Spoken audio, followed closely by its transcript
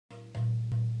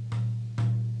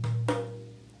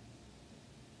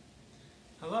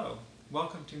Hello,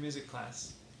 welcome to music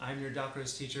class. I'm your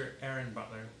Dalcroze teacher,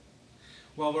 Butler.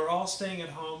 While we're all staying at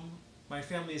home, my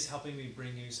family is helping me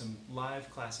bring you some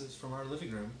live classes from our living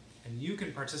room, and you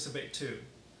can participate too.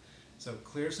 So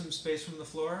clear some space from the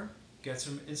floor, get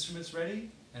some instruments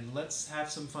ready, and let's have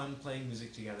some fun playing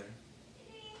music together.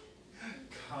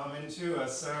 Come into a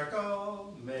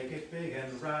circle, make it big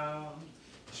and round.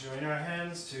 Join our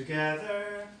hands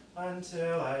together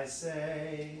until I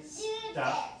say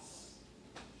stop.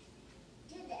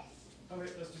 Do this. Oh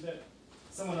wait, let's do that.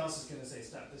 Someone else is going to say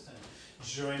stop this time.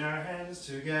 Join our hands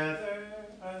together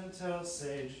until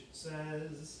Sage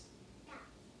says Stop.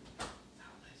 Oh,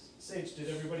 nice. Sage, did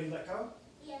everybody let go?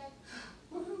 Yeah.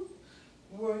 Woohoo!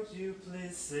 Would you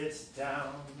please sit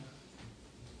down?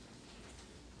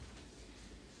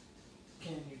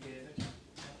 Can you give it?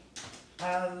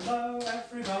 Hello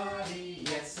everybody,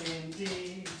 yes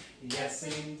indeed, yes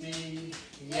indeed,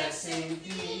 yes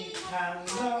indeed.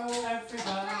 Hello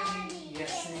everybody,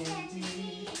 yes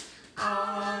indeed,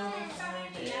 on a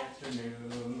Friday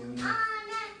afternoon. Hello,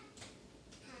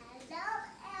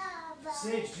 everybody.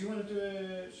 Sage, do you want to do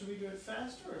it, should we do it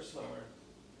faster or slower?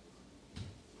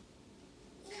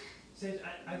 Sage,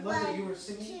 I love that you were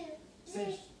singing.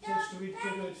 Sage, do we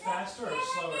do it faster or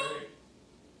slower?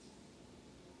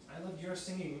 I love your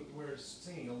singing. We're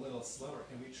singing a little slower.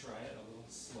 Can we try it a little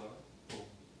slower?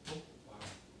 Oh, wow.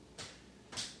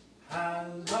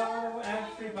 Hello,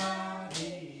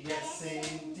 everybody. Yes,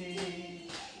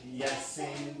 indeed. Yes,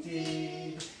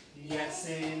 indeed. Yes,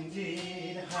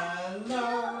 indeed.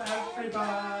 Hello,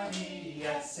 everybody.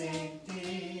 Yes,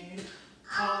 indeed.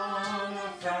 On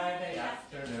a Friday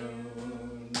afternoon.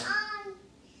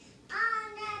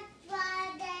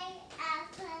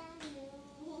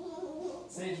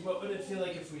 Sage, what would it feel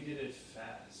like if we did it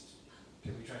fast?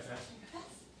 Can we try fast?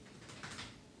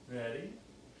 Ready?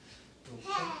 Boom,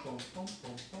 boom, boom,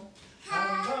 boom, boom.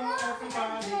 Hello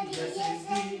everybody, yes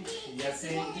indeed, yes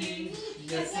indeed,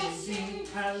 yes indeed.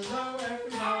 Hello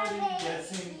everybody,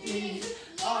 yes indeed,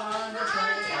 on a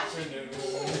Friday afternoon.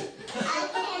 I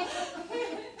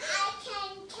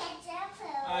can't catch up.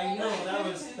 I know,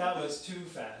 that was too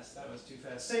fast. That was too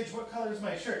fast. Sage, what color is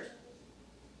my shirt?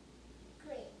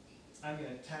 I'm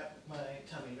going to tap my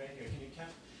tummy right here. Can you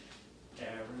tap?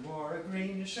 Aaron wore a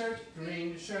green shirt,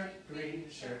 green shirt, green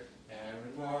shirt.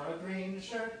 Aaron wore a green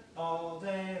shirt all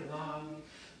day long.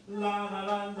 La la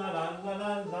la la la la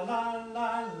la la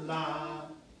la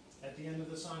la. At the end of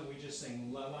the song, we just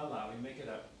sing la la la. We make it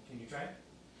up. Can you try?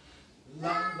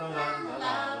 La la la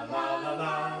la la la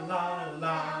la la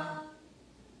la.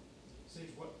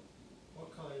 Sage, what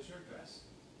color is your dress?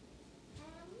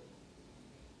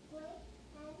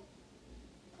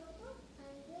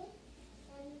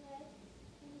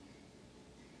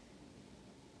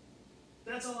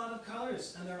 That's a lot of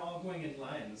colors, and they're all going in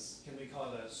lines. Can we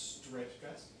call it a striped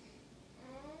dress? Is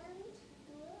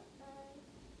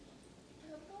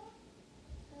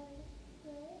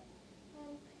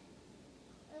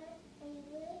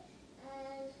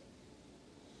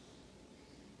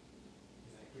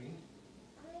that green?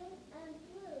 Green and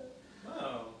blue.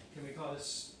 Oh, can we call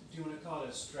this, do you want to call it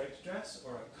a striped dress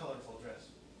or a colorful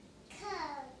dress?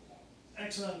 Color.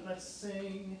 Excellent, let's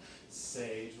sing.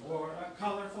 Sage wore a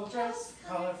colorful dress,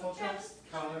 colorful dress,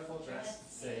 colorful dress.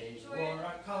 Sage wore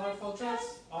a colorful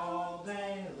dress all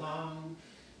day long.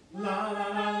 La la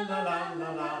la la la la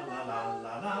la la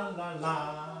la la la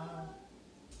la.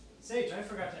 Sage, I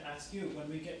forgot to ask you, when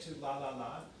we get to la la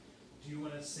la, do you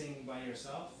want to sing by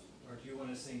yourself or do you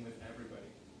want to sing with everybody?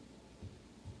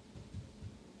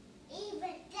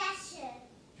 Even dasher.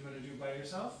 Do you want to do by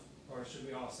yourself or should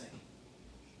we all sing?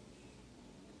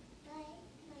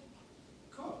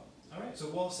 Cool. All right, so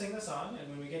we'll sing the song, and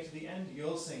when we get to the end,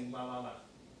 you'll sing la la la.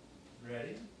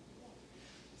 Ready?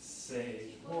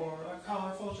 Sage wore a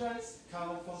colorful dress,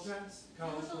 colorful dress,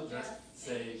 colorful dress.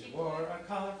 Sage wore a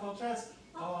colorful dress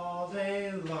all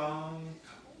day long.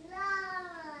 La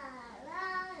la la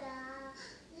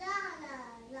la la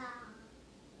la.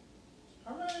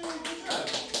 All right, good job.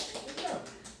 Good job.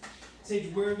 Sage,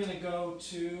 we're going to go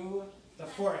to the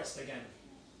forest again.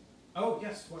 Oh,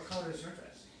 yes, what color is your dress?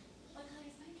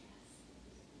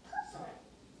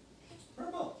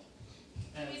 Purple.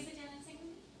 Can we sit down and sing with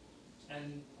me?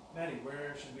 And Maddie,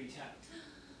 where should we tap?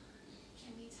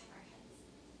 Can we tap our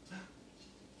heads?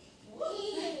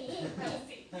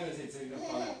 I would say so you don't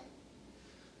fall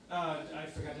out. I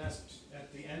forgot to ask,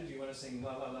 at the end, do you want to sing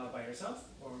la la la by yourself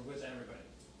or with everybody?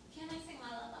 Can I sing la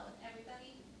la la with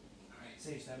everybody? Alright,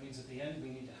 Sage, that means at the end we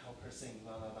need to help her sing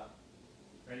la la la.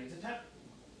 Ready to tap?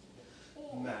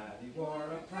 Maddie wore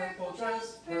a purple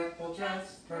dress, purple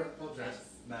dress, purple dress.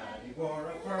 Maddie wore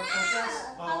a purple dress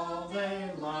all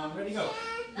day long. Ready, go.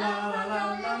 La la la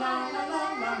la la la la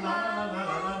la la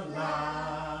la la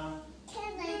la.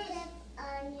 Can I get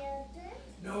on your dress?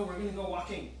 No, we're gonna go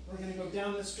walking. We're gonna go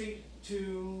down the street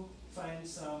to find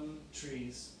some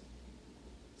trees.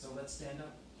 So let's stand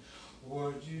up.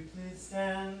 Would you please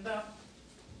stand up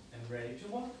and ready to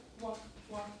walk, walk,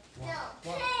 walk, No, walk,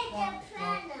 play walk, the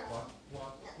walk, piano. walk,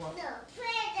 walk, No, walk,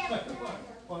 play the walk, piano. walk,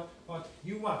 walk, walk.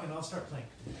 You walk and I'll start playing.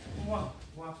 Walk,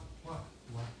 walk, walk,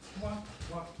 walk, walk,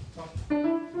 walk,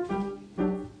 walk.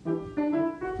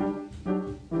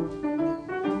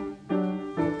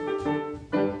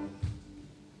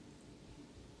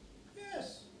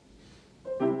 Yes.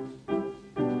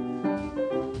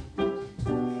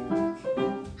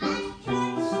 I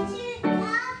touched your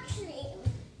darkling.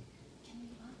 Can we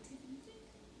walk to the music?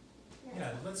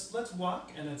 Yeah, let's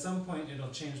walk and at some point it'll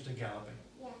change to galloping.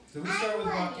 Yeah. So we start with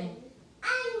walking.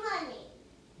 I'm running.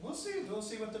 We'll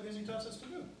see what the music tells us to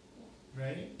do.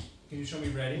 Ready? Can you show me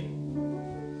ready?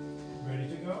 Ready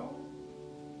to go?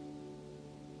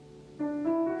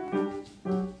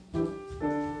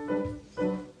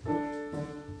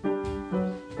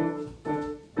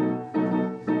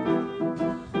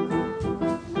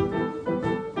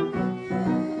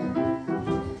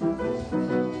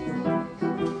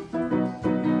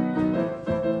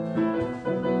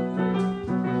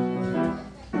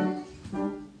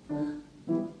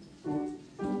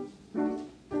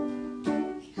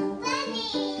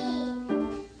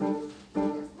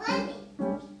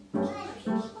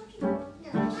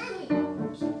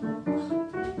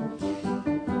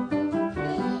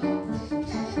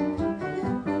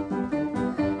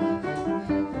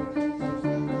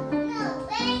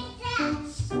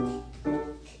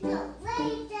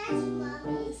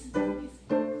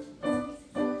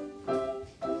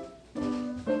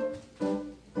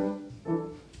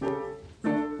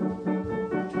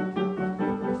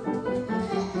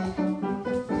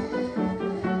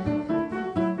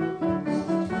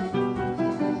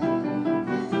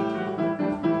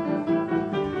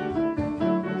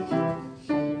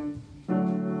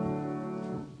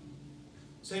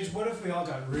 Sage, what if we all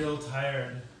got real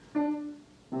tired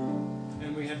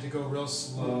and we had to go real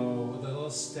slow with a little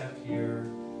step here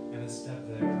and a step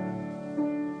there?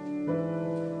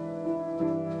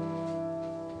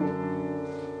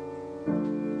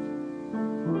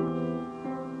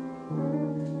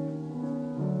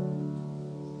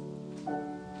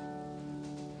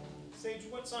 Sage,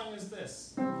 what song is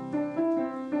this?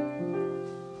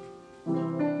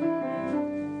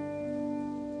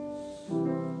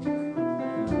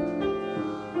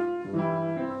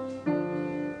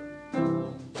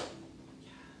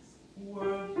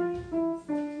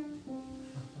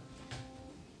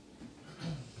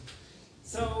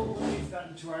 So when we've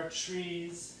gotten to our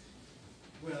trees,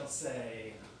 we'll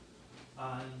say,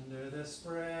 under the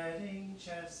spreading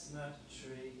chestnut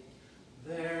tree,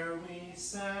 there we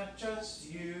sat, just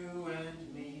you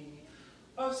and me.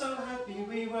 Oh, so happy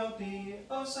we will be,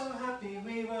 oh, so happy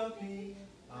we will be,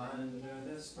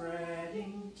 under the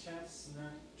spreading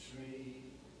chestnut tree.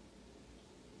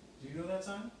 Do you know that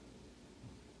song?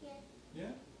 Yeah.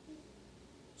 Yeah?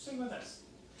 Sing with us.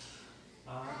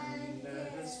 Under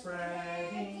the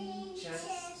spreading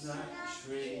chestnut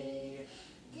tree,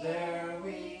 there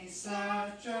we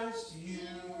sat, just you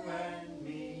and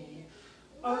me.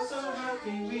 Oh, so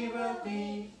happy we will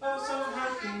be, oh, so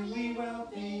happy we will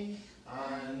be,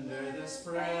 under the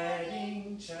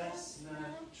spreading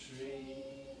chestnut tree.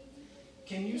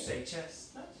 Can you say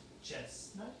chestnut,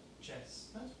 chestnut,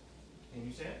 chestnut? Can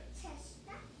you say it?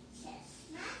 Chestnut,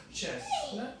 chestnut.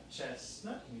 Chestnut,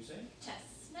 chestnut. Can you say it?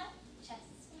 Chestnut,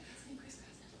 chestnut, and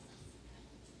crisscross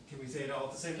applesauce. Can we say it all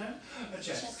at the same time? A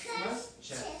chestnut,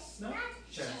 chestnut,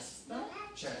 chestnut,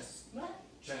 chestnut,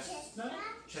 chestnut,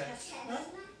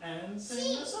 chestnut, and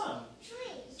sing the song.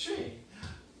 Tree.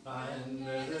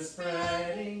 Under the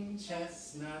spreading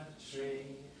chestnut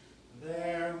tree,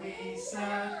 there we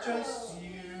sat, just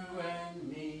you and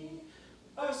me.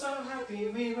 Oh, so happy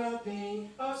we will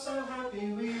be, oh, so happy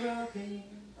we will be,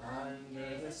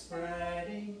 under the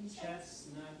spreading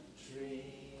chestnut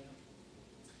tree.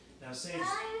 Now say,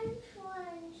 I'm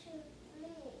trying to sleep.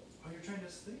 oh, you're trying to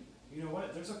sleep? You know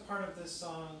what? There's a part of this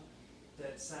song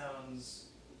that sounds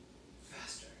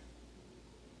faster.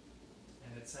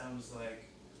 And it sounds like,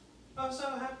 oh, so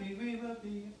happy we will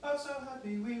be, oh, so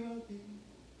happy we will be.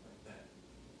 Like that.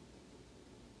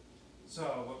 So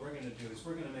what we're going to do is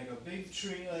we're going to make a big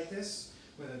tree like this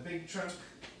with a big trunk.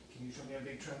 Can you show me a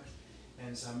big trunk?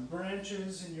 And some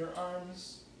branches in your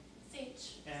arms.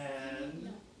 Sage. And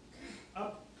No.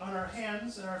 up on our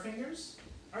hands and our fingers.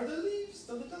 are the leaves,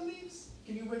 the little leaves.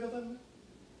 Can you wiggle them?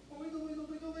 Wiggle, wiggle,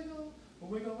 wiggle, wiggle.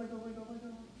 Wiggle, wiggle, wiggle,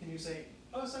 wiggle. Can you say,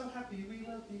 oh so happy we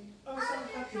will be, oh so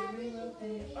happy we will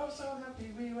be, oh so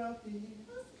happy we will be.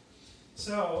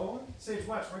 So, Sage,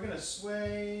 watch, we're going to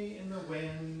sway in the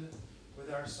wind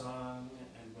with our song,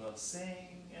 and we'll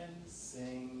sing and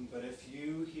sing. But if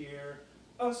you hear,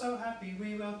 oh so happy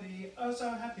we will be, oh so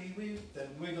happy we, then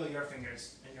wiggle your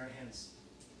fingers and your hands.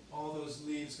 All those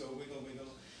leaves go wiggle, wiggle.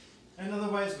 And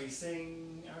otherwise we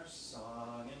sing our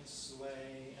song and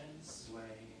sway and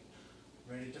sway.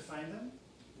 Ready to find them?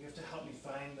 You have to help me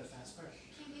find the fast part.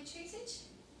 Can you tree, Sage?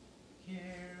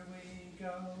 Here we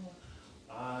go.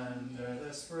 Under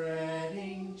the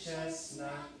spreading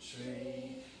chestnut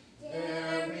tree,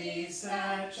 there we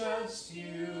sat, just you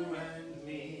and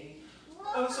me.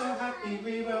 Oh so happy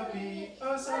we will be,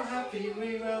 oh so happy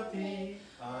we will be,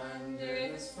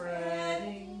 under the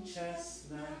spreading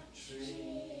chestnut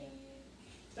tree.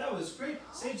 That was great.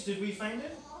 Sage, did we find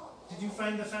it? Did you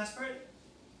find the fast part?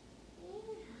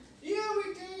 Yeah,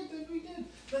 we did.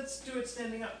 Let's do it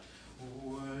standing up.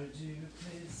 Would you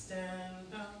please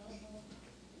stand up?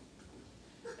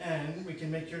 And we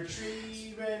can make your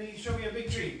tree ready. Show me a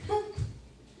big tree.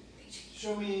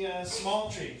 Show me a small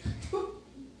tree.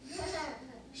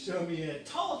 Show me a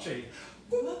tall tree.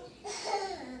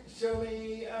 Show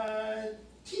me a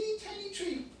teeny tiny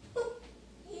tree.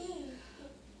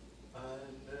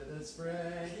 Under the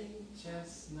spreading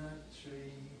chestnut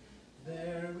tree,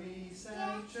 there we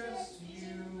sat, just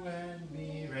you and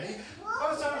me. Ready?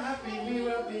 Oh so happy we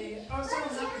will be, oh so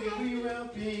happy we will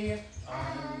be,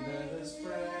 under the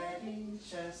spreading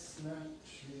chestnut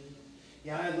tree.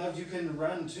 Yeah, I loved you can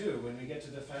run too. When we get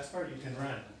to the fast part, you can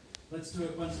run. Let's do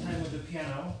it one time with the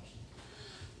piano.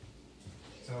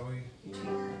 So we...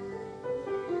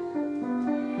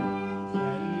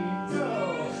 Ready,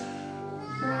 go!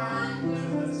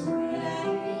 Under the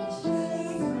spreading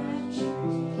chestnut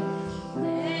tree,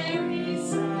 there we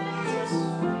sat, just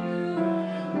you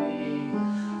and me.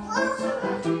 Oh so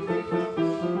happy we will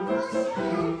be, oh so happy we will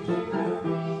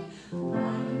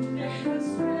be, under the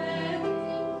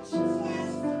spreading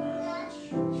chestnut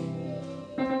tree.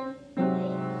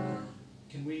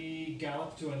 Can we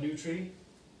gallop to a new tree?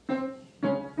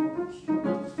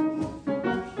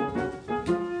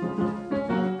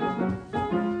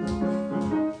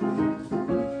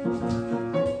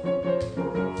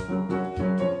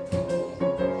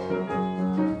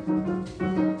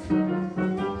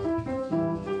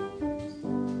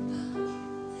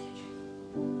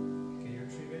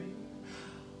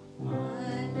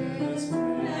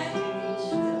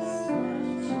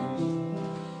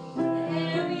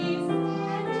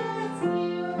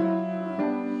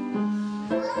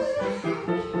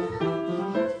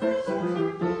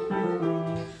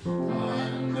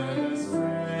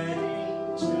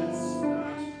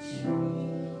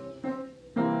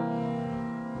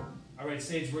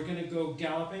 Sage, we're going to go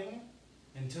galloping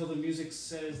until the music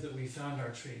says that we found our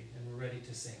tree and we're ready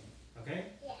to sing. Okay?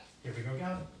 Yeah. Here we go,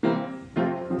 gallop.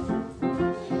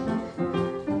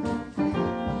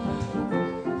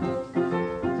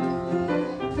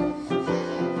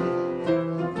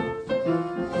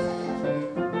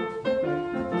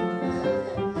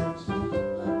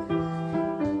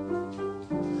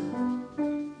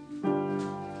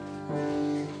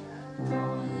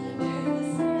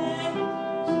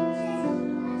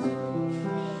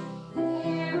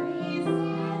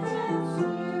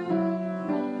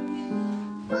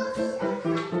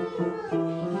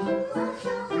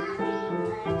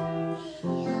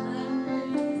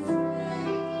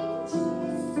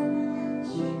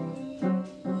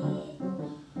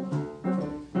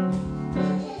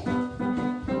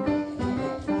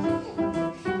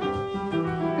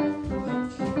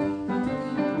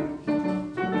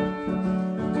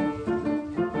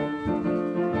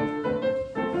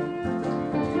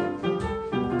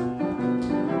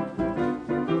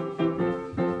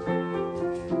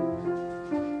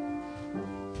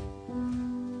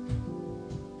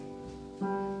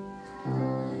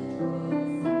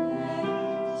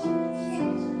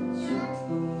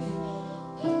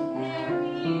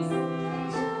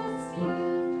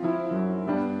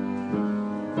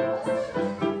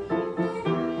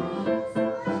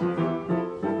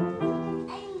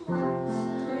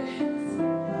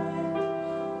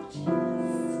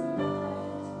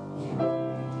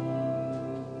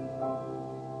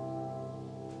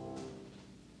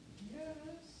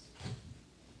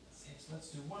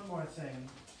 Thing.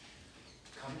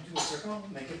 Come into a circle,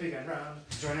 make it big and round.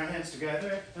 Join our hands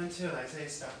together until I say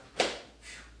stop.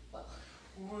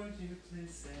 Would you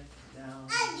please sit down?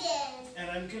 Again.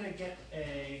 And I'm gonna get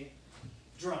a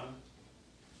drum.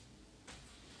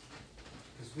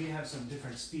 we have some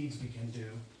different speeds we can do.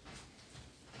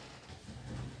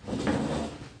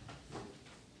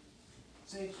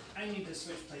 Sage, I need to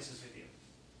switch places with you.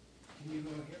 Can you go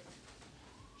over here?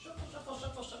 Shuffle, shuffle,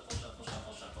 shuffle, shuffle, shuffle,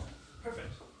 shuffle, shuffle.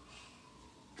 Perfect.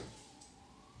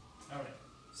 All right,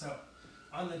 so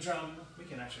on the drum, we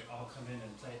can actually all come in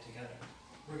and play it together.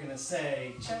 We're gonna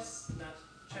say chestnut,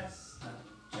 chestnut,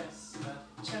 chestnut,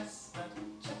 chestnut,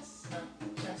 chestnut,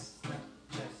 chestnut,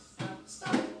 chestnut,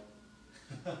 stop.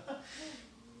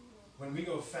 When we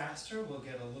go faster, we'll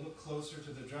get a little closer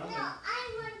to the drum. No,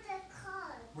 I want the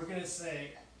card. We're gonna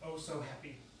say, oh so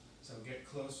happy. So get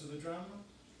close to the drum,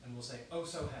 and we'll say, oh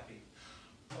so happy.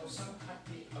 Oh so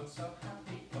happy, oh so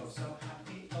happy, oh so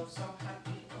happy, oh so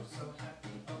happy, oh so happy,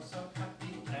 oh so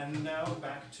happy. And now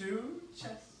back to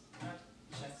chestnut,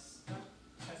 chestnut,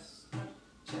 chestnut,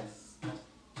 chestnut,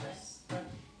 chestnut.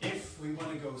 If we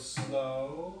want to go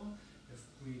slow, if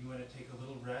we want to take a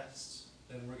little rest,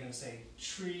 then we're going to say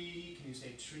tree. Can you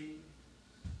say tree?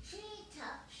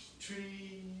 Treetops.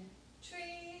 Tree,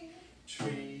 Tree.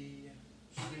 tree,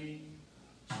 tree.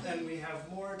 Then we have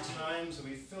more time, so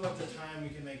we fill up the time. We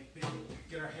can make big,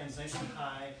 get our hands nice and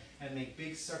high, and make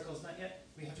big circles. Not yet.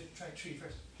 We have to try tree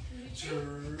first.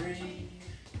 Tree,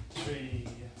 tree,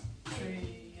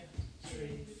 tree,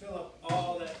 tree. Fill up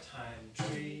all that time.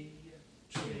 Tree,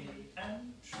 tree,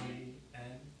 and tree,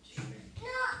 and tree. No,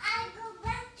 I go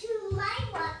back to my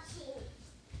watching.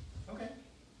 Okay.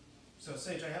 So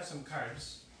Sage, I have some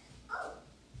cards. Oh,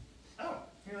 Oh,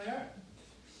 here they are.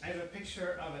 I have a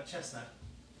picture of a chestnut.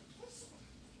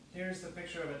 Here's the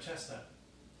picture of a chestnut.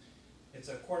 It's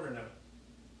a quarter note.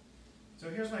 So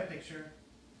here's my picture.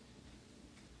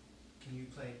 Can you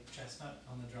play chestnut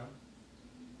on the drum?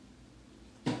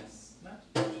 Chestnut,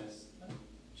 chestnut,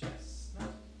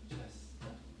 chestnut,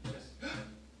 chestnut, chestnut.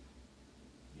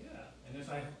 Yeah, and if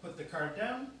I put the card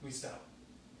down, we stop.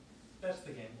 That's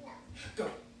the game. no. Go.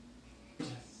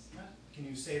 Chestnut. Can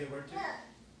you say the word too? No.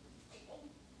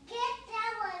 Get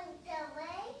that one the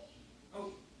way.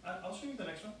 Oh, I'll show you the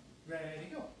next one. Ready,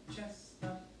 go.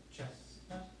 Chestnut,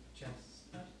 chestnut,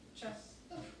 chestnut,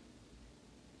 chestnut.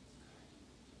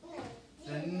 No.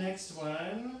 The next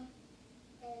one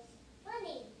is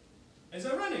funny. is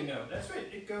a running note. That's right.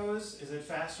 It goes, is it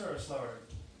faster or slower?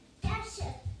 That's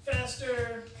it.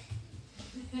 Faster!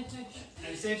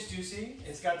 And Sage, do you see?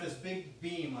 It's got this big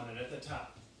beam on it at the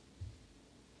top.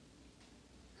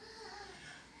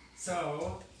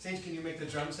 So, Sage, can you make the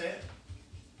drum say it?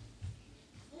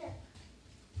 No.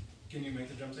 Can you make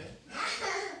the drum say it?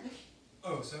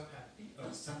 Oh, so happy,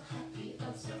 oh, so happy,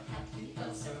 oh, so happy,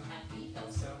 oh, so happy, oh,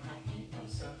 so happy, oh,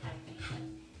 so happy.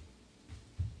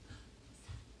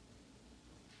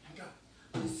 And go.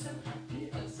 Oh, so happy,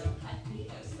 oh, so happy,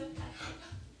 oh, so happy.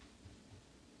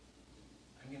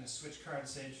 I'm going to switch cards,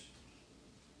 Sage.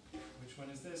 Which one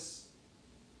is this?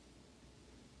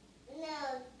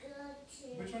 No, go to.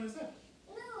 Which one is that?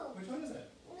 No. Which one is that?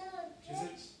 No,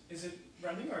 Is it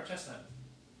running or chestnut?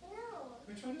 No.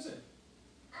 Which one is it?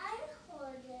 I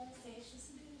hold it. Sage,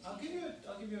 listen to the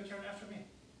I'll give you a turn after me.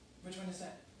 Which one is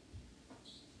that?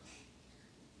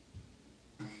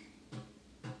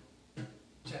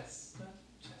 Chestnut,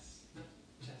 chestnut,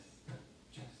 chestnut,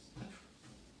 chestnut.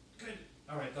 Good.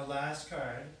 All right, the last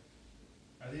card.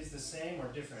 Are these the same or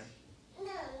different? No,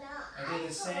 no. Are they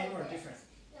the same or different?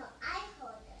 No, I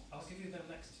hold it. I'll give you them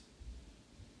next.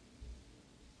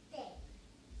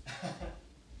 There.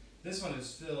 This one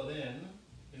is filled in.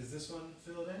 Is this one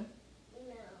filled in?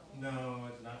 No. No,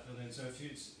 it's not filled in. So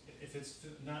if it's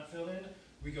not filled in,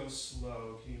 we go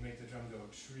slow. Can you make the drum go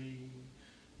tree,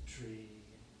 tree,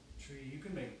 tree? You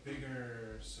can make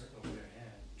bigger circles with your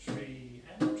hand. Tree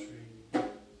and tree,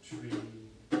 tree,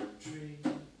 tree.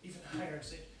 Even higher,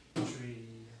 say tree,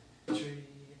 tree, tree,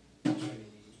 and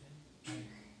tree.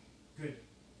 Good.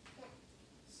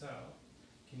 So,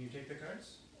 can you take the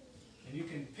cards? And you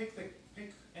can pick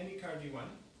any card you want.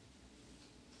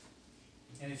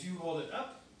 And if you hold it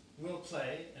up, we'll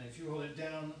play, and if you hold it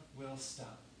down, we'll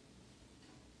stop.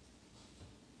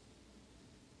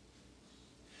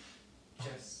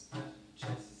 Chestnut,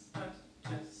 chestnut,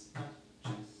 chestnut,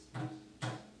 chestnut.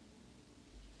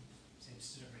 Same,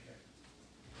 sit over here.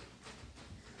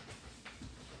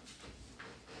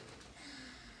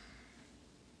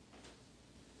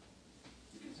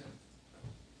 You can sit.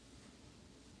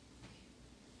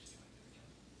 Just like that again.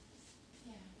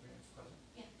 Yeah. We're gonna close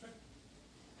it. Yeah.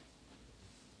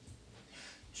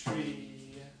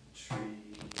 Tree, tree,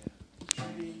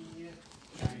 tree,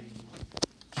 tree,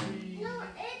 tree. No,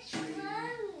 it's tree.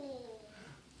 running.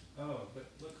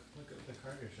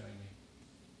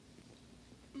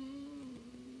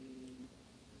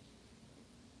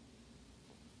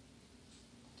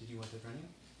 you want it running?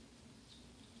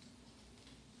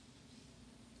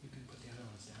 You can put the other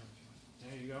ones down if you want.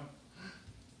 There you go.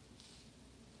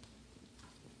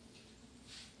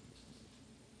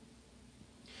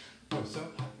 Oh, so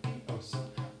happy, oh, so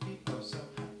happy, oh, so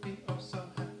happy, oh, so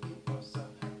happy, oh, so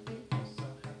happy, oh, so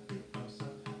happy, oh,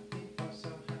 so happy, oh,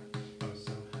 so happy, oh,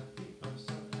 so happy, oh,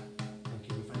 so happy. And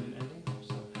can you find an ending? Oh,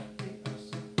 so happy, oh,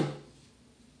 so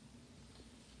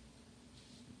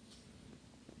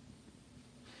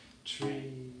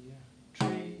tree,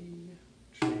 tree,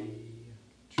 tree,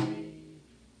 tree,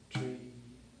 tree,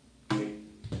 tree.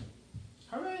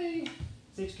 Hooray!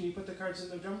 Sage, can you put the cards in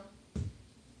the drum?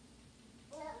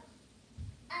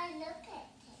 I look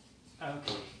at it.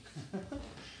 Okay.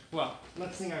 Well,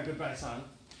 let's sing our goodbye song.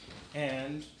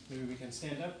 And maybe we can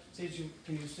stand up. Sage,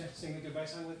 can you sing the goodbye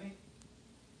song with me?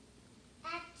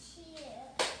 At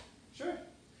you. Sure.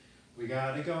 We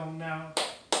gotta go now.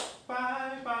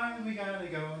 Bye bye, we gotta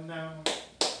go now.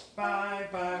 Bye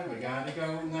bye, we gotta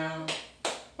go now.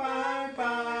 Bye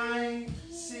bye.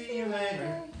 See you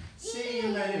later. See you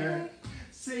later.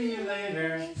 See you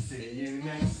later. See you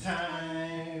next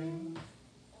time.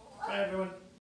 Bye everyone.